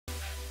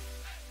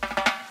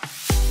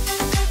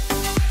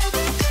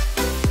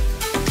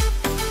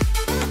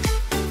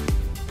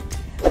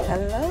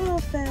Hello,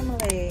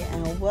 family,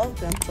 and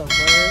welcome to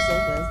Words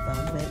of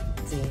Wisdom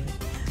with D,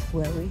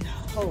 where we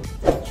hope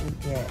that you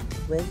get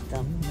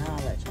wisdom,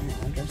 knowledge, and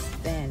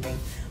understanding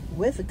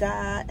with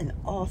God and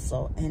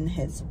also in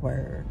His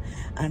Word.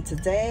 And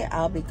today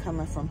I'll be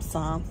coming from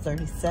Psalm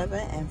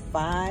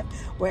 37:5,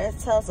 where it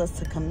tells us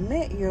to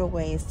commit your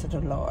ways to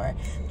the Lord.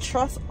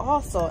 Trust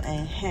also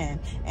in Him,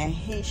 and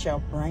He shall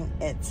bring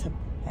it to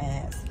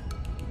pass.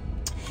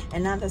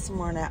 And now this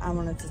morning, I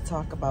wanted to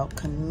talk about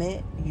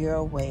commit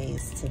your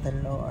ways to the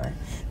Lord.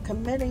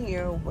 Committing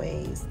your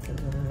ways to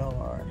the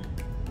Lord.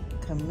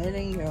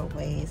 Committing your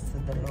ways to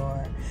the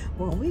Lord.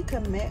 When we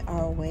commit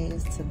our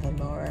ways to the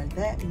Lord,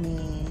 that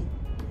means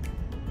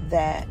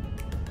that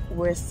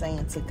we're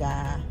saying to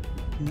God,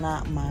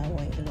 not my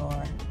way,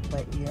 Lord,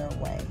 but your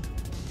way.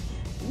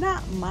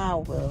 Not my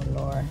will,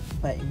 Lord,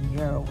 but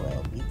your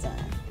will be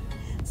done.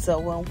 So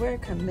when we're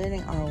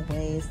committing our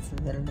ways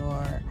to the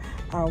Lord,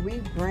 are we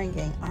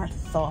bringing our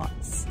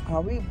thoughts? Are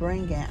we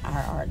bringing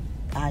our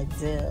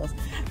ideals?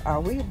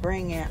 Are we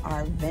bringing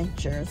our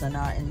ventures and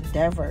our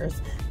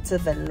endeavors to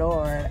the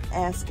Lord,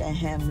 asking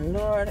Him,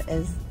 Lord,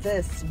 is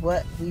this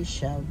what we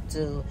shall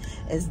do?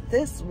 Is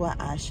this what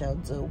I shall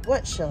do?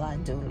 What shall I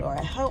do, Lord?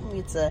 Help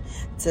me to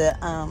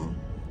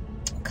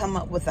come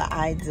up with an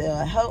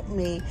idea. Help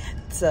me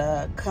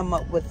to come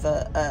up with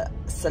a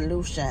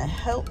solution.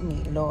 Help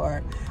me,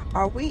 Lord.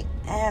 Are we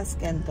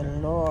asking the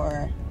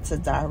Lord to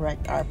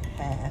direct our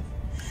path,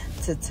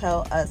 to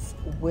tell us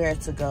where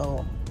to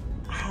go,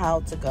 how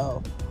to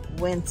go,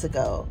 when to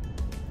go,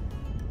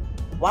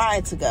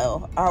 why to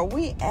go? Are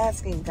we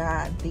asking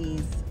God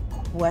these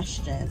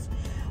questions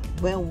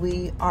when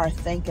we are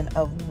thinking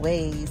of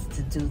ways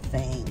to do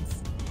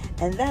things?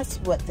 And that's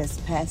what this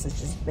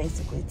passage is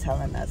basically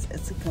telling us,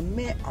 is to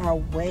commit our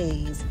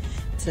ways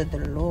to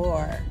the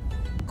Lord.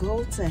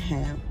 Go to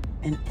Him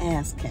and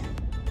ask Him.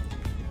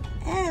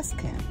 Ask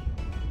Him.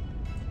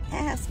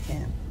 Ask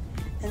Him.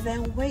 And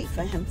then wait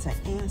for Him to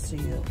answer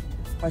you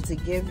or to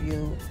give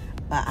you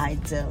an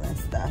idea and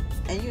stuff.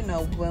 And you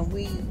know, when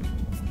we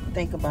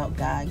think about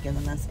God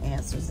giving us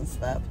answers and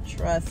stuff,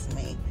 trust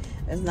me,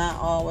 it's not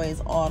always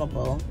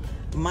audible.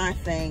 My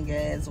thing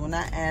is, when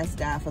I ask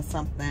God for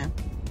something,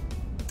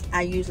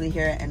 I usually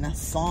hear it in a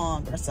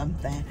song or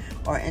something,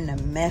 or in a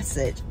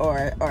message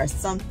or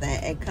something.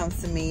 It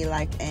comes to me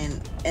like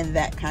in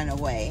that kind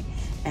of way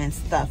and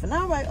stuff. And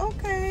I'm like,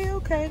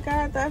 okay,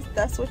 God,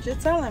 that's what you're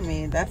telling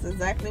me. That's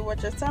exactly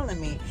what you're telling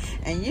me.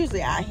 And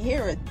usually I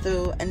hear it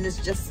through, and it's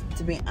just,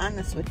 to be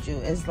honest with you,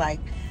 it's like,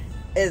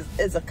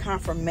 is a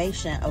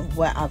confirmation of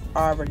what I've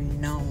already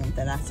known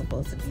that I'm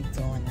supposed to be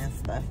doing and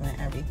stuff and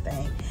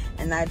everything.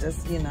 And I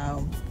just, you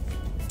know,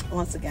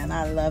 once again,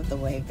 I love the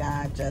way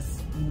God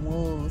just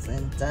moves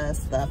and does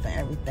stuff and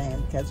everything,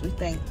 because we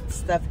think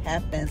stuff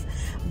happens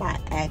by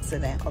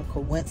accident or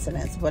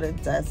coincidence, but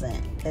it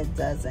doesn't. It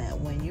doesn't.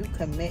 When you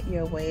commit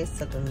your ways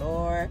to the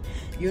Lord,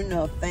 you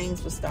know,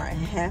 things will start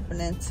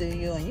happening to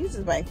you, and you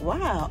just like,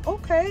 wow,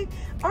 okay,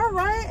 all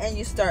right, and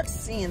you start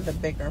seeing the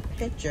bigger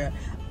picture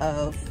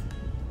of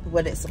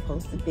what it's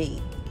supposed to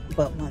be.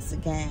 But once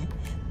again,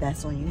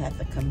 that's when you have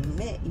to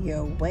commit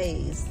your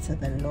ways to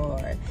the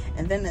Lord.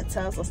 And then it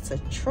tells us to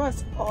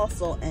trust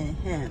also in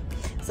Him.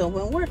 So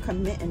when we're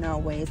committing our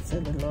ways to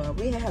the Lord,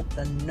 we have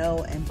to know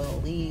and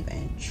believe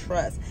and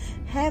trust.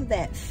 Have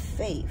that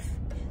faith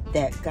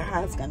that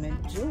God's going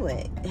to do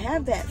it.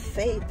 Have that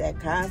faith that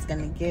God's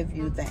going to give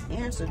you the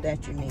answer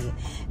that you need.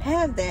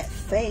 Have that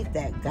faith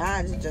that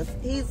God is just,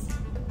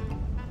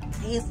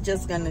 He's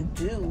just going to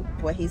do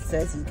what He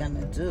says He's going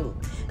to do,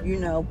 you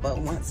know. But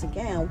once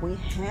again, we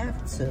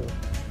have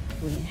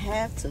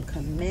to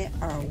commit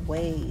our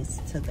ways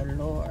to the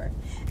Lord.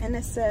 And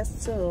it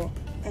says too,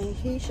 and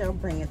He shall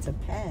bring it to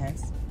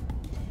pass.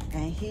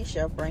 And He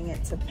shall bring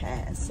it to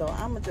pass. So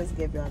I'm going to just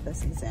give y'all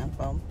this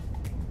example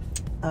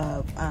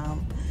of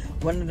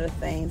one of the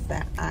things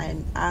that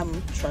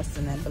I'm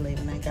trusting and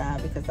believing in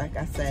God, because like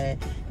I said,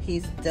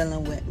 He's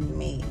dealing with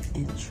me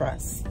in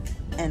trust.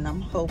 And I'm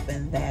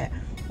hoping that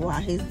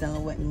while He's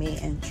dealing with me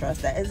in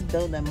trust, that it's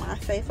building my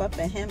faith up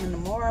in Him and the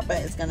more, but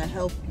it's going to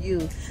help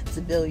you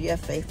to build your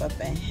faith up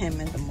in Him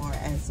and the more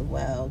as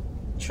well.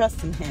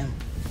 Trusting Him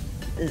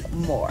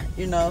more,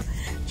 you know,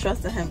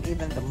 trusting Him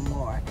even the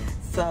more.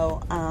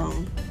 So,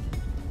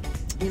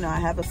 you know, I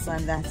have a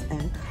son that's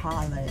in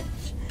college,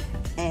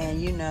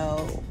 and, you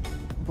know,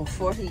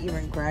 before he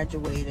even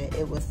graduated,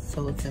 it was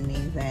told to me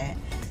that,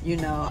 you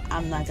know,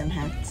 I'm not going to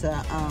have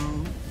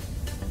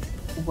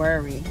to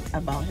worry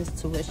about his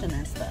tuition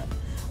and stuff.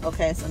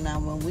 Okay, so now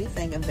when we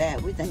think of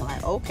that, we think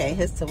like, okay,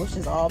 his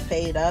tuition's all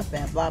paid up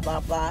and blah,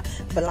 blah, blah.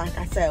 But like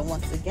I said,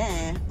 once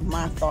again,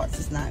 my thoughts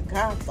is not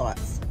God's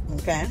thoughts,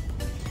 okay?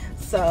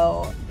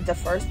 So the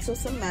first 2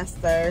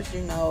 semesters,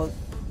 you know,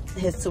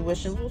 his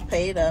tuition was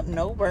paid up,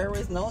 no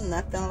worries, no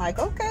nothing. Like,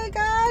 okay,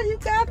 God, you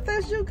got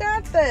this, you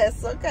got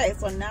this. Okay,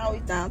 so now we're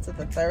down to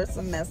the 3rd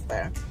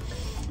semester.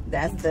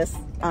 That's this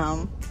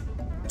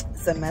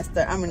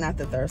semester. I mean, not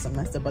the 3rd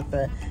semester, but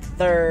the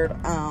 3rd,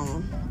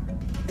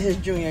 his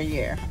junior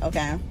year,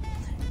 okay,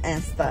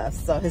 and stuff.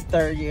 So his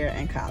 3rd year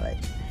in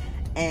college.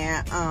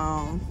 And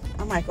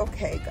I'm like,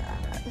 okay,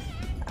 God,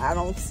 I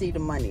don't see the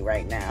money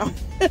right now.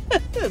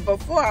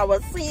 Before I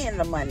was seeing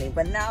the money,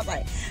 but now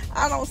like,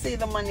 I don't see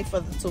the money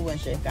for the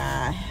tuition.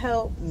 God,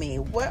 help me.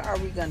 What are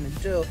we going to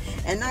do?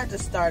 And I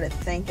just started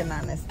thinking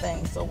on this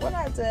thing. So what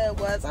I did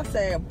was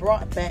I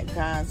brought back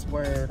God's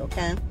word,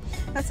 okay?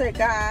 I said,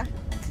 God,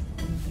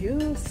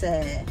 you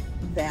said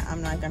that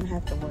I'm not going to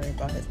have to worry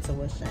about his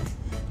tuition.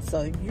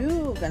 So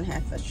you're going to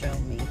have to show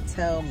me,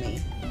 tell me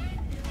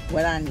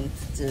what I need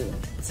to do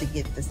to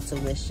get this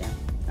tuition.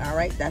 All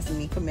right, that's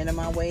me committing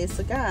my ways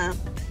to God.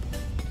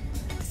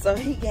 So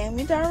he gave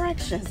me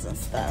directions and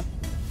stuff.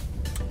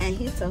 And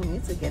he told me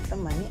to get the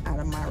money out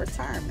of my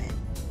retirement.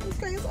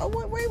 Okay, so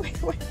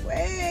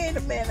wait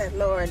a minute,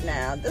 Lord,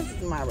 now. This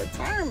is my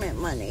retirement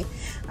money.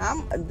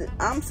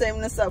 I'm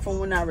saving this up for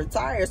when I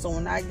retire. So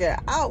when I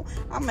get out,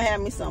 I'm going to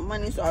have me some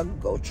money so I can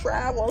go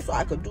travel, so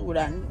I could do what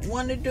I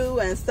want to do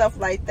and stuff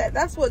like that.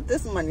 That's what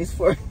this money's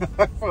for,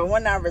 for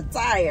when I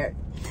retire.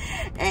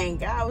 And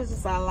God was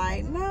just all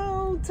like,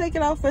 no, take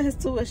it out for his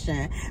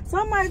tuition. So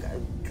I'm like,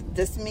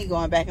 this is me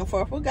going back and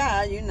forth with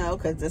God, you know,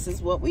 because this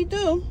is what we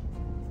do.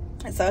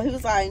 And so he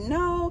was like,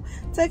 no,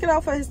 take it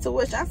out for his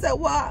tuition. I said,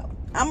 well,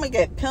 I'm going to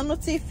get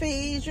penalty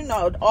fees. You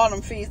know, all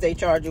them fees they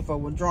charge you for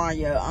withdrawing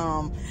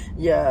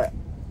your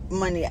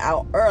money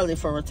out early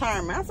for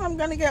retirement. I said, I'm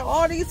going to get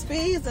all these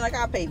fees and I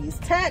got to pay these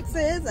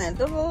taxes and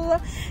blah, blah,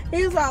 blah.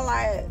 He was all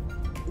like,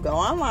 go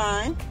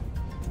online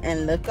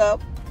and look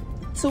up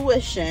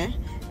tuition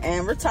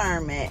and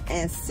retirement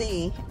and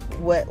see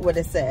what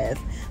it says.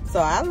 So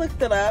I looked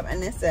it up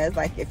and it says,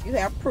 like, if you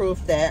have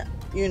proof that,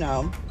 you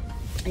know,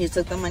 you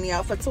took the money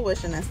out for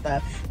tuition and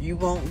stuff, you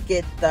won't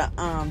get the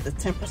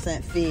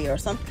 10% fee or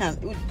some kind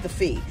of the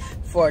fee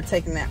for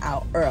taking it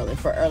out early,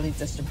 for early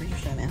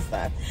distribution and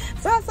stuff.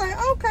 So I was like,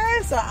 okay.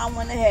 So I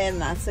went ahead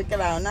and I took it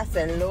out and I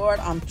said, Lord,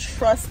 I'm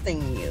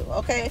trusting you.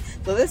 Okay,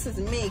 so this is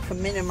me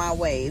committing my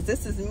ways.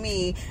 This is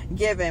me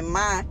giving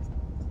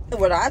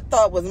what I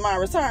thought was my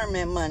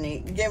retirement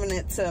money, giving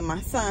it to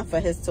my son for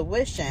his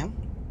tuition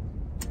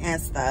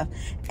and stuff,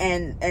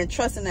 and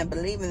trusting and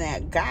believing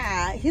that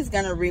God, he's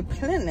gonna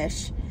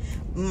replenish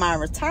my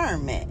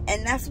retirement.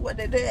 And that's what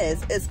it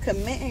is. It's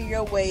committing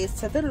your ways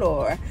to the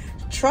Lord,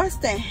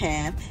 trusting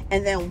him,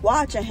 and then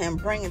watching him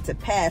bring it to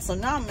pass. So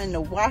now I'm in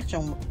the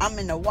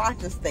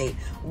watching state,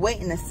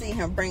 waiting to see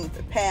him bring it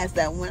to pass,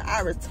 that when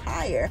I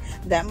retire,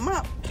 that I'm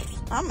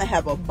gonna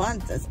have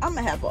abundance, I'm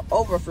gonna have an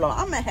overflow,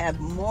 I'm gonna have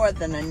more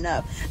than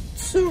enough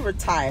to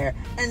retire.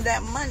 And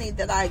that money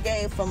that I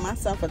gave for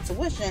myself for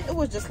tuition, it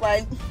was just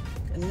like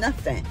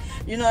nothing,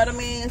 you know what I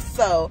mean?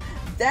 So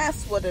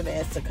that's what it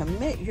is, to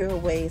commit your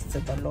ways to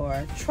the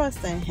Lord,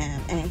 trust in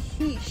him, and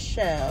he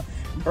shall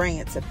bring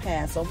it to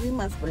pass. So we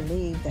must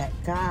believe that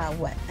God,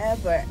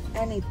 whatever,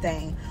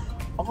 anything,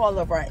 all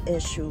of our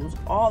issues,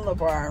 all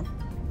of our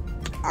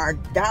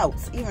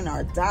doubts, even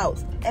our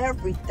doubts,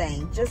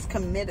 everything, just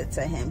commit it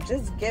to him,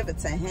 just give it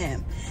to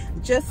him.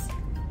 Just,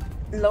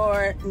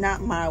 Lord,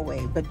 not my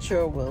way, but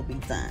your will be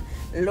done.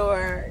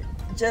 Lord,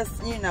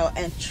 just, you know,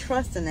 and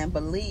trusting and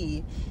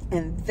believe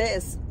in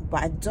this.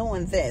 By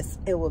doing this,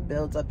 it will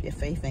build up your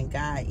faith in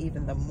God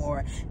even the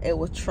more. It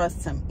will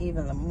trust him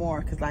even the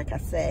more, because like I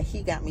said,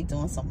 he got me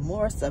doing some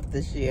more stuff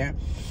this year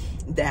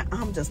that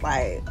I'm just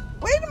like,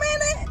 wait a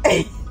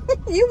minute,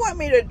 you want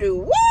me to do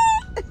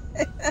what?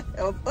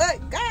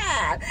 But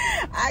God,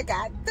 I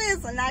got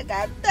this and I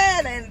got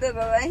that, and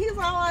he's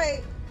all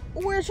like,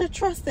 where's your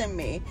trust in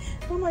me?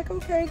 I'm like,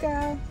 okay,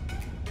 God,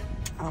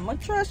 I'm gonna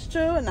trust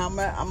you, and I'm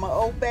gonna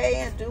obey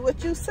and do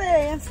what you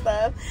say and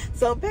stuff.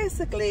 So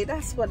basically,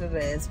 that's what it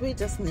is. We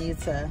just need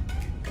to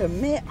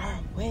commit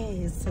our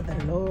ways to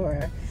the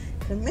Lord.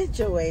 Commit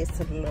your ways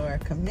to the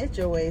Lord. Commit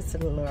your ways to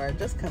the Lord.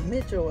 Just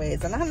commit your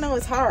ways. And I know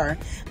it's hard.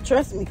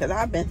 Trust me, because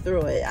I've been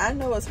through it. I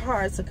know it's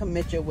hard to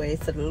commit your ways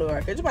to the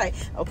Lord. Because you're like,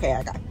 okay,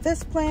 I got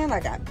this plan, I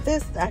got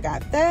this, I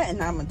got that,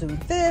 and I'm going to do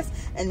this.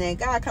 And then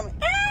God comes,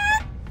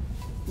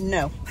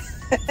 no.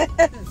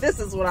 This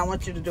is what I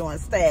want you to do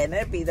instead. And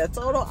it'd be the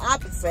total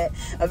opposite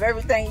of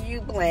everything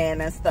you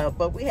plan and stuff.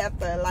 But we have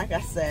to, like I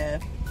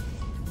said,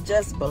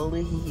 just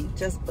believe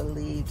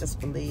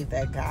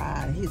that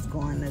God, he's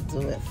going to do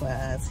it for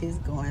us. He's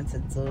going to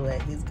do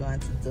it. He's going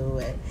to do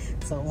it.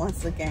 So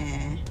once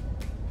again,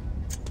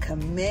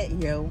 commit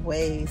your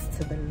ways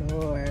to the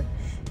Lord.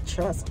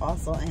 Trust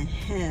also in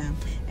him,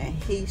 and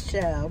he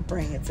shall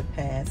bring it to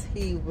pass.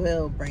 He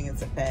will bring it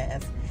to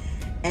pass.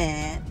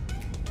 And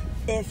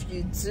if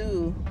you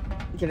do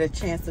get a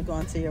chance to go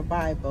into your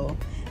Bible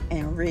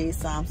and read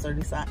Psalms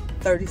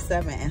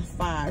 37 and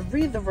 5,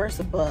 read the verse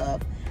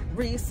above.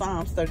 Read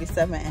Psalms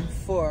 37 and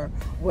 4,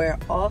 where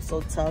it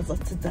also tells us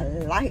to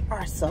delight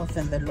ourselves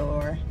in the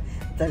Lord.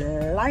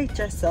 delight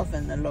yourself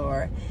in the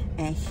Lord,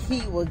 and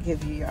He will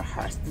give you your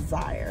heart's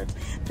desires.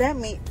 That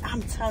means,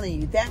 I'm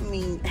telling you, that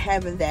means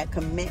having that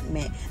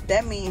commitment.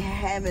 That means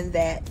having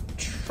that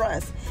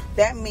trust.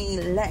 That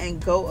means letting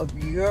go of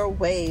your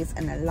ways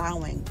and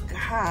allowing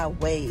God's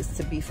ways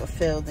to be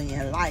fulfilled in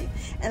your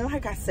life. And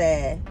like I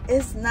said,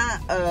 it's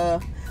not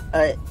a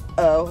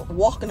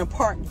walk in the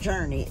park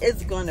journey.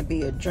 It's going to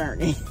be a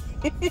journey.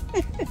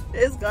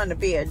 It's going to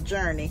be a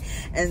journey,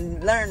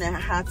 and learning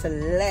how to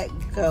let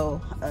go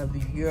of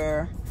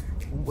your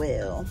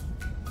will.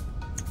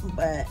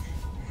 But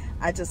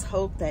I just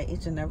hope that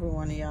each and every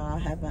one of y'all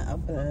having a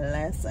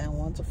blessed and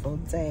wonderful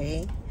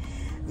day.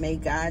 May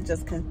God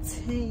just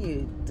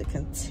continue to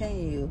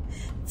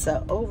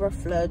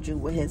overflood you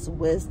with His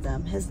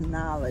wisdom, His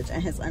knowledge,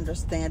 and His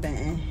understanding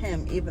in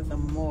Him even the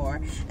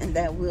more. And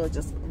that we'll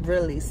just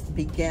really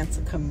begin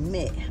to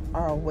commit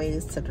our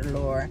ways to the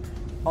Lord,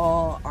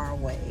 all our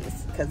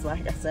ways. Because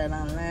like I said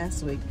on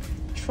last week,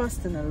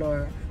 trust in the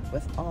Lord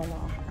with all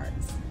our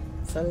hearts.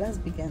 So let's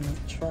begin to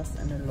trust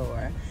in the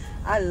Lord.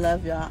 I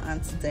love y'all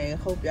on today.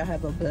 Hope y'all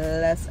have a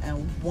blessed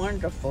and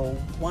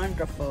wonderful,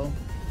 wonderful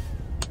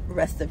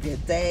rest of your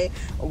day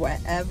or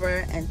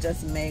wherever, and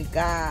just may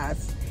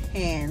God's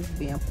hands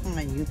be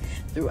upon you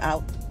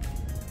throughout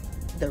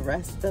the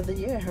rest of the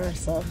year or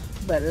so.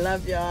 But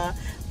love y'all.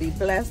 Be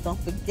blessed. Don't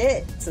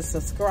forget to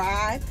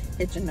subscribe,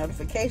 hit your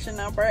notification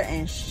number,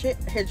 and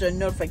hit your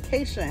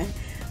notification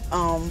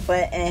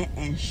button,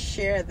 and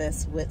share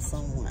this with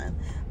someone.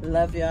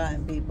 Love y'all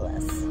and be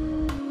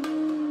blessed.